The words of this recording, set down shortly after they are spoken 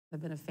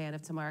I've been a fan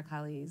of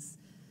Tamar-kali's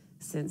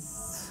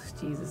since,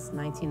 Jesus,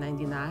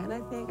 1999, I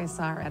think. I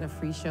saw her at a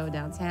free show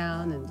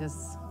downtown and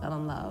just fell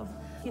in love.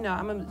 You know,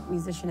 I'm a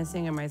musician and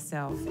singer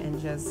myself, and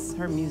just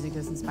her music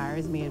just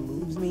inspires me and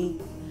moves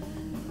me.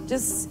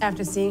 Just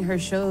after seeing her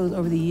shows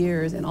over the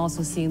years and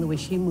also seeing the way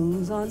she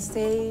moves on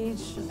stage,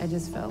 I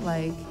just felt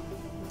like,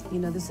 you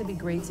know, this would be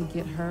great to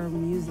get her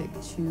music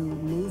to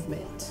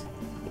movement.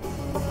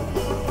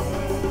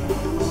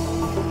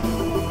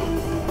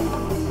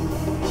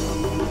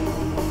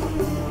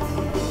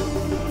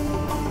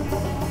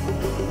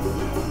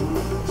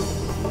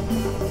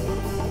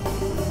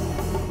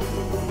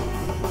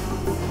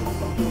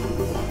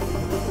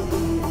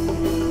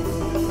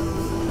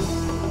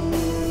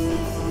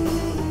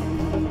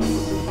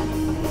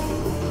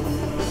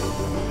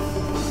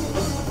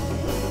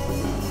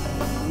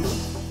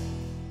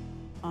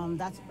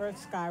 That's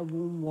Earth, Sky,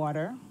 Womb,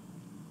 Water.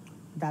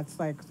 That's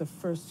like the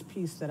first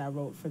piece that I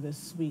wrote for this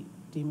sweet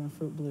Demon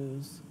Fruit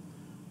Blues.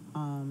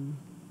 I'm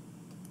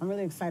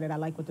really excited. I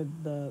like what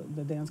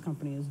the dance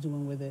company is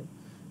doing with it.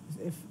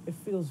 It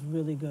feels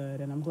really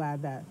good, and I'm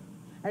glad that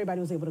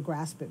everybody was able to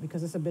grasp it,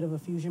 because it's a bit of a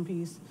fusion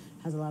piece,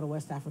 has a lot of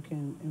West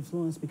African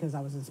influence, because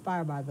I was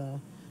inspired by the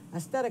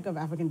aesthetic of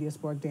African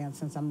diasporic dance,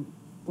 since I'm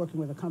working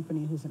with a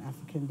company who's an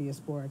African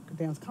diasporic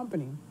dance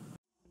company.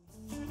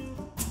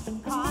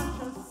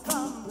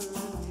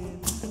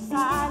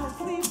 Silent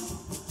sleep.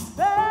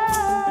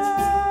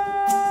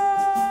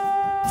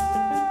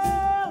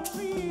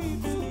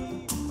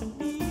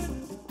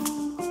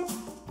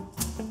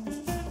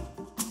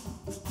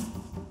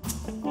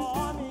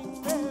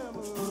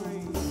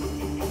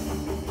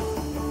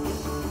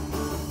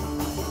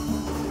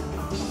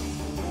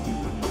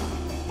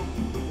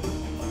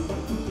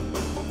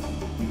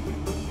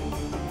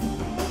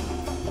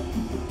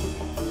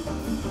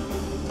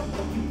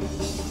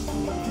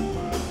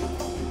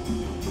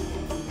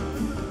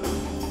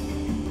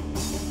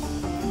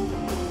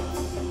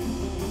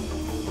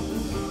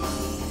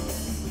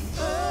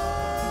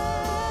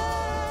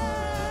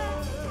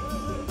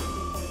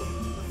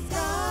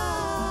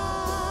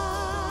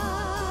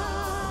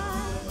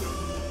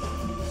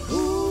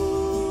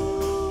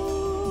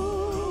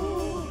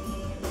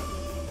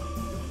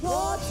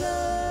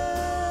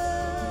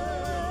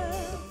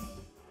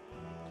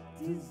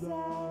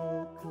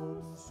 Desire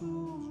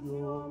consumes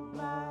your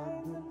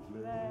mind and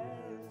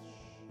flesh.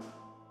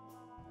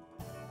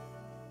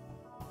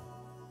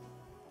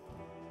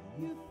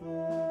 You